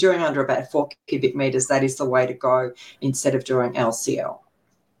cheap. If you're doing under about 4 cubic meters, that is the way to go instead of doing LCL.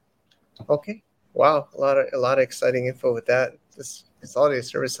 Okay. Wow. A lot of exciting info with that. This consolidated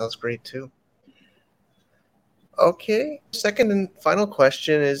service sounds great too. Okay. Second and final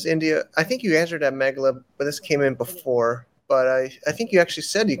question is India. I think you answered that, Meghla, but this came in before. But I think you actually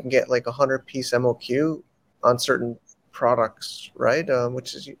said you can get like 100-piece MOQ on certain products, right?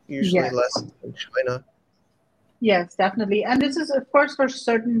 Which is usually less than China. Yes, definitely. And this is, of course, for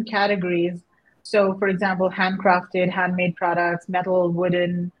certain categories. So, for example, handcrafted, handmade products, metal,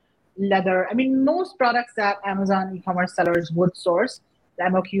 wooden, leather. I mean, most products that Amazon e-commerce sellers would source, the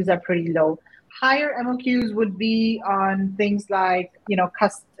MOQs are pretty low. Higher MOQs would be on things like,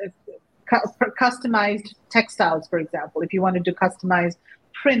 customized textiles, for example. If you wanted to customize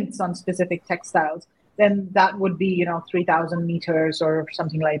prints on specific textiles, then that would be 3,000 meters or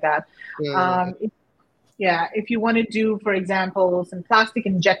something like that. If you want to do, for example, some plastic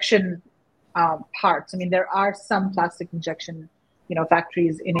injection parts, I mean, there are some plastic injection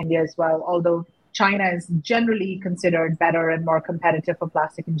factories in India as well, although China is generally considered better and more competitive for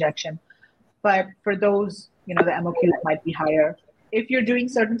plastic injection. But for those, the MOQs might be higher. If you're doing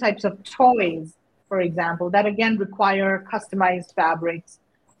certain types of toys, for example, that again require customized fabrics,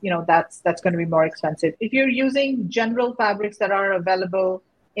 that's going to be more expensive. If you're using general fabrics that are available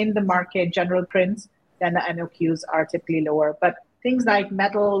in the market, general prints, then the MOQs are typically lower. But things like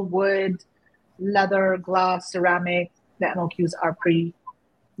metal, wood, leather, glass, ceramic, the MOQs are pretty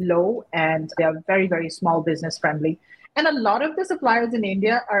low, and they are very, very small business friendly. And a lot of the suppliers in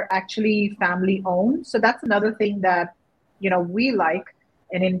India are actually family owned. So that's another thing that, we like.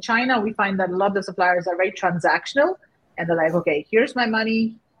 And in China, we find that a lot of the suppliers are very transactional, and they're like, okay, here's my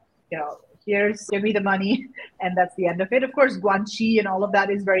money, give me the money. And that's the end of it. Of course, guanxi and all of that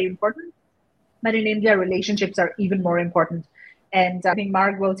is very important. But in India, relationships are even more important. And I think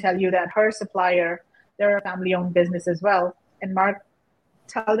Marg will tell you that her supplier, they're a family-owned business as well. And Marg,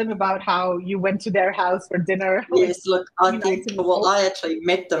 tell them about how you went to their house for dinner. Yes, look, I actually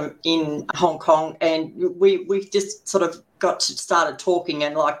met them in Hong Kong, and we just sort of started talking,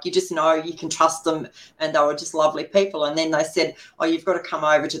 and you just know you can trust them, and they were just lovely people. And then they said, oh, you've got to come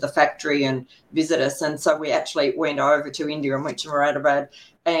over to the factory and visit us. And so we actually went over to India and went to Moradabad,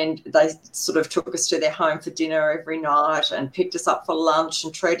 and they sort of took us to their home for dinner every night and picked us up for lunch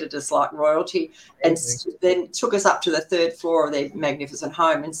and treated us like royalty, and then took us up to the third floor of their magnificent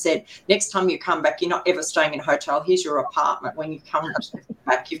home and said, next time you come back, you're not ever staying in a hotel. Here's your apartment. When you come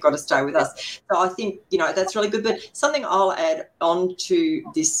back, you've got to stay with us. So I think, that's really good. But something I'll add on to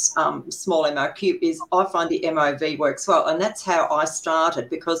this small MOQ is I find the MOV works well, and that's how I started,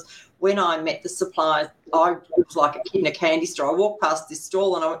 because when I met the suppliers, I was like a kid in a candy store. I walked past this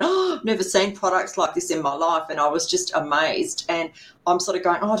stall and I went, oh, I've never seen products like this in my life. And I was just amazed. And I'm sort of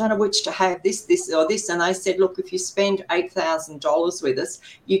going, oh, I don't know which to have, this, or this. And they said, look, if you spend $8,000 with us,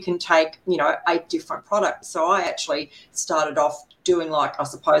 you can take, 8 different products. So I actually started off doing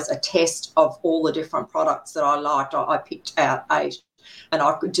a test of all the different products that I liked. I picked out 8. And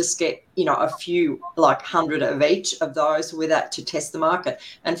I could just get, a few, 100 of each of those with that to test the market.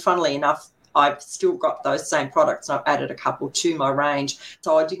 And funnily enough, I've still got those same products, and I've added a couple to my range.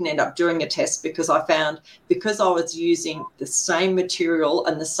 So I didn't end up doing a test, because I found, because I was using the same material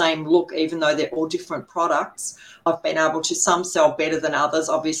and the same look, even though they're all different products, I've been able to, some sell better than others,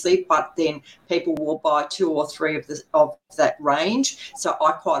 obviously, but then people will buy 2 or 3 of that range. So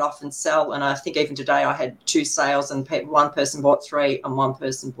I quite often sell, and I think even today I had 2 sales, and one person bought 3 and one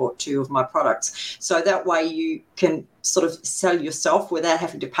person bought 2 of my products. So that way you can sort of sell yourself without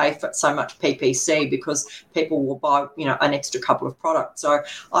having to pay for so much PPC, because people will buy, an extra couple of products. So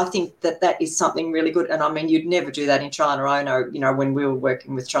I think that is something really good. And I mean, you'd never do that in China. I know, when we were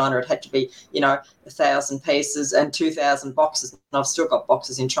working with China, it had to be, 1,000 pieces and 2,000 boxes. And I've still got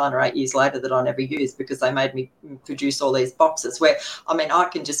boxes in China 8 years later that I never used, because they made me produce all these boxes, where, I mean, I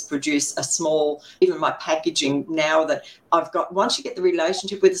can just produce a small, even my packaging now that I've got, once you get the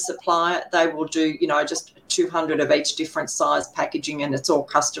relationship with the supplier, they will do, just 200 of each different size packaging, and it's all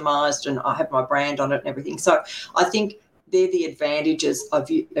customized, and I have my brand on it and everything. So I think they're the advantages of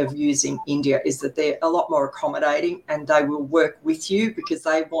using India, is that they're a lot more accommodating, and they will work with you because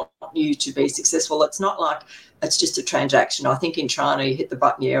they want you to be successful. It's not like it's just a transaction. I think in China, you hit the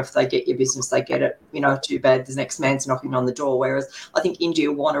button, if they get your business, they get it, too bad, the next man's knocking on the door. Whereas I think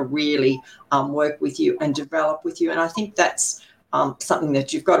India want to really work with you and develop with you. And I think that's something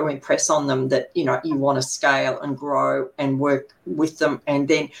that you've got to impress on them, that, you want to scale and grow and work with them. And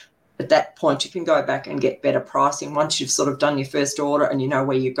then at that point, you can go back and get better pricing. Once you've sort of done your first order and you know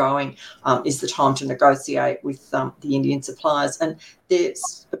where you're going, is the time to negotiate with the Indian suppliers. And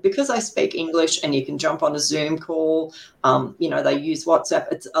because they speak English and you can jump on a Zoom call, they use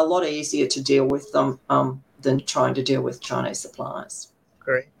WhatsApp, it's a lot easier to deal with them than trying to deal with Chinese suppliers.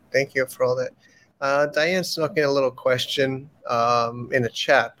 Great. Thank you for all that. Diane snuck in a little question in the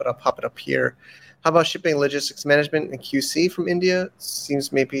chat, but I'll pop it up here. How about shipping, logistics management, and QC from India?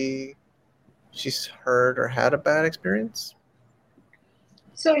 Seems maybe she's heard or had a bad experience.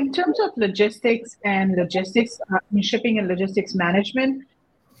 So in terms of shipping and logistics management,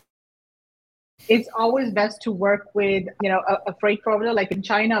 it's always best to work with, a freight forwarder. Like in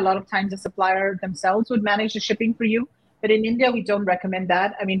China, a lot of times the supplier themselves would manage the shipping for you. But in India, we don't recommend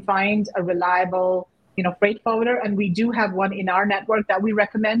that. I mean, find a reliable, freight forwarder. And we do have one in our network that we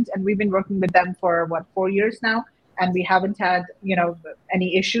recommend. And we've been working with them for 4 years now. and we haven't had, any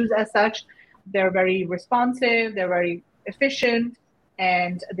issues as such. They're very responsive, they're very efficient,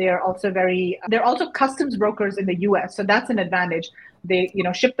 and they're also customs brokers in the US. So that's an advantage. They,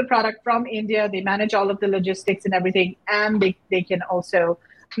 ship the product from India, they manage all of the logistics and everything, and they can also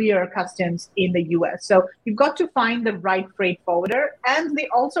clear customs in the US. So you've got to find the right freight forwarder, and they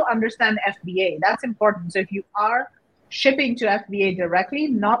also understand FBA. That's important. So if you are shipping to FBA directly,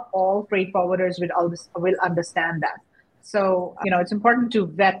 not all freight forwarders will understand that. So, it's important to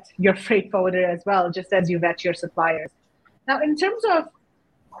vet your freight forwarder as well, just as you vet your suppliers. Now, in terms of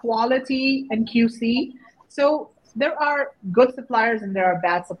quality and QC, so there are good suppliers and there are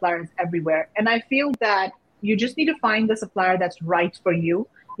bad suppliers everywhere. And I feel that you just need to find the supplier that's right for you.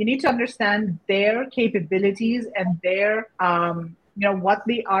 You need to understand their capabilities and their, what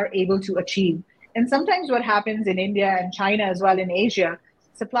they are able to achieve. And sometimes what happens in India and China as well, in Asia,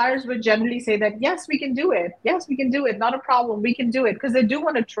 suppliers would generally say that, yes, we can do it. Yes, we can do it. Not a problem. We can do it, because they do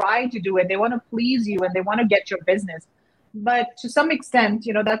want to try to do it. They want to please you and they want to get your business. But to some extent,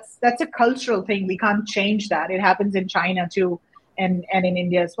 that's a cultural thing. We can't change that. It happens in China too, and in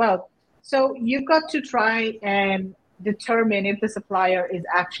India as well. So you've got to try and determine if the supplier is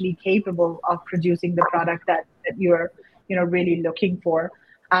actually capable of producing the product that you're, really looking for.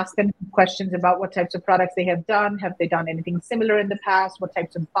 Ask them questions about what types of products they have done. Have they done anything similar in the past? What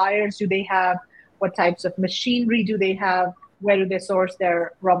types of buyers do they have? What types of machinery do they have? Where do they source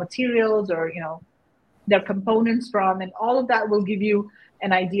their raw materials or, their components from? And all of that will give you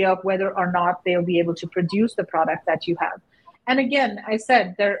an idea of whether or not they'll be able to produce the product that you have. And again, as I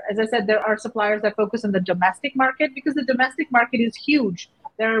said, there are suppliers that focus on the domestic market, because the domestic market is huge.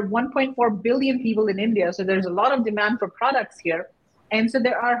 There are 1.4 billion people in India, so there's a lot of demand for products here. And so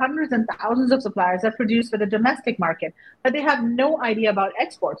there are hundreds and thousands of suppliers that produce for the domestic market, but they have no idea about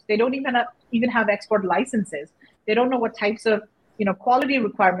exports. They don't even have export licenses. They don't know what types of quality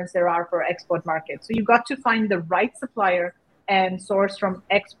requirements there are for export markets. So you've got to find the right supplier and source from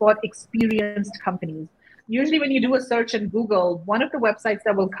export experienced companies. Usually when you do a search in Google, one of the websites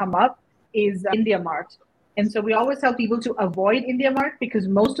that will come up is IndiaMart. And so we always tell people to avoid IndiaMart, because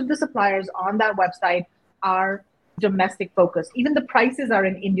most of the suppliers on that website are domestic focused. Even the prices are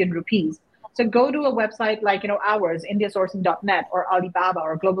in Indian rupees. So go to a website like, ours, indiasourcing.net or Alibaba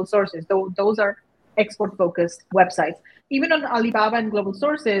or Global Sources. Those are export focused websites. Even on Alibaba and Global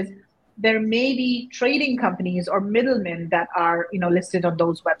Sources, there may be trading companies or middlemen that are, listed on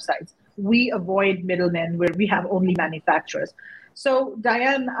those websites. We avoid middlemen where we have only manufacturers. So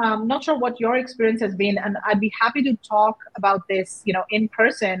Diane, I'm not sure what your experience has been, and I'd be happy to talk about this, in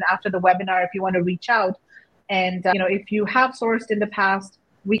person after the webinar if you want to reach out. And, if you have sourced in the past,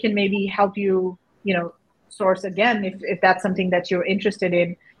 we can maybe help you, source again if that's something that you're interested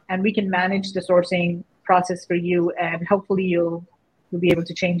in, and we can manage the sourcing process for you, and hopefully you'll be able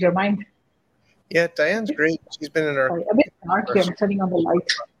to change your mind. Yeah, Diane's great. She's been in our... Sorry, a bit dark here. I'm turning on the light.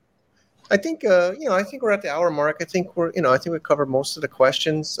 I think, I think we're at the hour mark. I think I think we covered most of the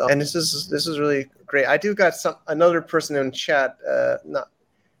questions, and this is really great. I do got another person in chat.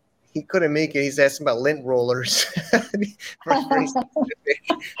 He couldn't make it. He's asking about lint rollers. Very specific.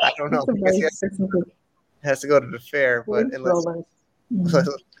 I don't know. He has to go to the fair, but unless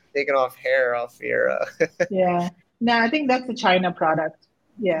taking off hair off your. Yeah. No, I think that's a China product.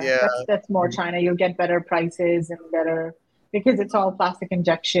 Yeah. That's more China. You'll get better prices and better, because it's all plastic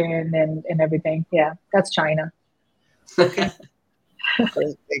injection and everything. Yeah, that's China. Okay.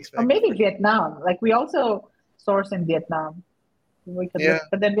 Thanks, or maybe Vietnam. Like, we also source in Vietnam.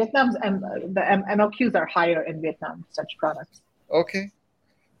 But then Vietnam's the MLQs are higher in Vietnam, such products. Okay.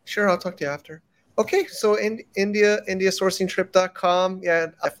 Sure, I'll talk to you after. Okay, so in indiasourcingtrip.com. Yeah,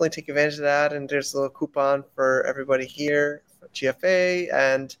 definitely take advantage of that. And there's a little coupon for everybody here for GFA.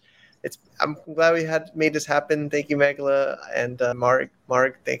 And I'm glad we had made this happen. Thank you, Meghla and Marg.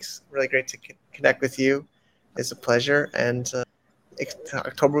 Thanks. Really great to connect with you. It's a pleasure. And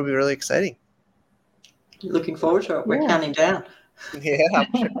October will be really exciting. Looking forward to it. We're counting down. Yeah,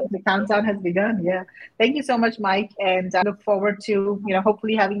 sure. The countdown has begun. Yeah. Thank you so much, Mike. And I look forward to,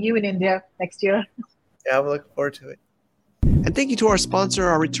 hopefully having you in India next year. Yeah, we look forward to it. And thank you to our sponsor,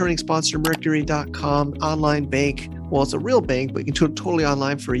 our returning sponsor, Mercury.com, online bank. Well, it's a real bank, but you can do it totally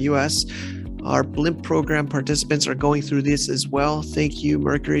online for US. Our Blimp program participants are going through this as well. Thank you,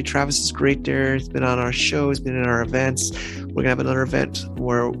 Mercury. Travis is great there. He's been on our show. He's been in our events. We're going to have another event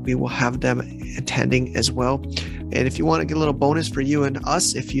where we will have them attending as well. And if you want to get a little bonus for you and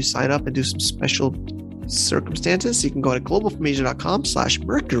us, if you sign up and do some special circumstances, you can go to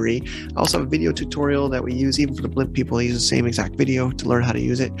globalfromasia.com/Mercury. I also have a video tutorial that we use even for the Blimp people. I use the same exact video to learn how to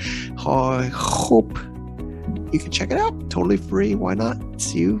use it. I hope you can check it out. Totally free. Why not?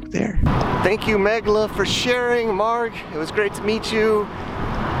 See you there. Thank you, Meghla, for sharing. Marg, it was great to meet you.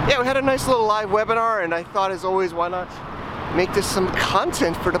 Yeah, we had a nice little live webinar, and I thought, as always, why not make this some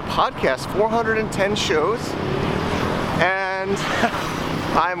content for the podcast? 410 shows. And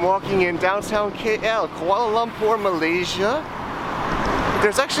I'm walking in downtown KL, Kuala Lumpur, Malaysia.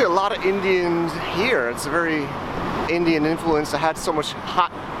 There's actually a lot of Indians here. It's a very Indian influence. I had so much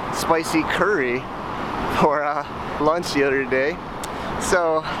hot, spicy curry for lunch the other day.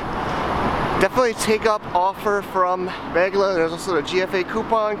 So definitely take up offer from Meghla. There's also the GFA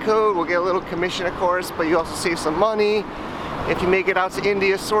coupon code. We'll get a little commission, of course, but you also save some money if you make it out to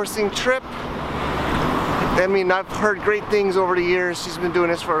India sourcing trip. I mean, I've heard great things over the years. She's been doing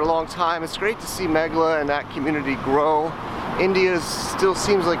this for a long time. It's great to see Meghla and that community grow. India still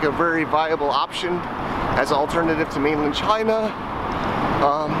seems like a very viable option as an alternative to mainland China.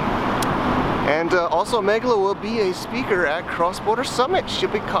 Also, Meghla will be a speaker at Cross Border Summit.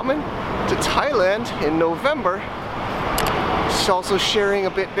 She'll be coming to Thailand in November. She's also sharing a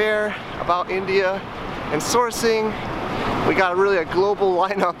bit there about India and sourcing. We got really a global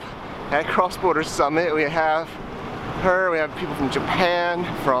lineup at Cross Border Summit. We have her, we have people from Japan,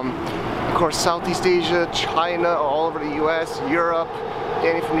 from, of course, Southeast Asia, China, all over the US, Europe,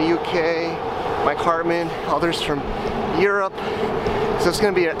 Danny from the UK, Mike Hartman, others from Europe. So it's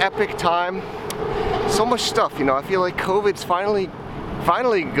going to be an epic time. So much stuff, you know. I feel like COVID's finally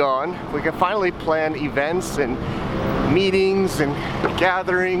gone. We can finally plan events and meetings and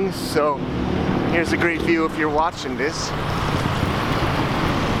gatherings. So here's a great view if you're watching this.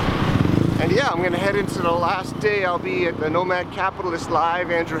 And yeah, I'm going to head into the last day. I'll be at the Nomad Capitalist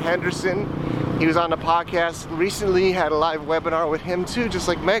Live, Andrew Henderson. He was on the podcast recently, had a live webinar with him too, just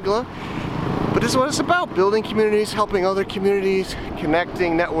like Meghla. But this is what it's about, building communities, helping other communities,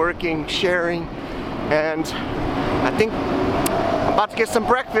 connecting, networking, sharing. And I think I'm about to get some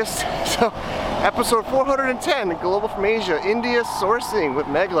breakfast. So episode 410, Global from Asia, India Sourcing with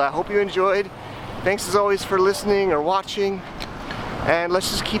Meghla. I hope you enjoyed. Thanks as always for listening or watching. And let's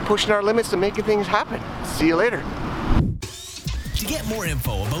just keep pushing our limits and making things happen. See you later. To get more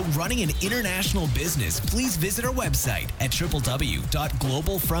info about running an international business, please visit our website at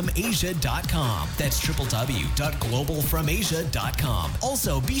www.globalfromasia.com. That's www.globalfromasia.com.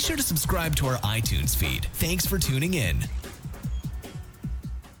 Also, be sure to subscribe to our iTunes feed. Thanks for tuning in.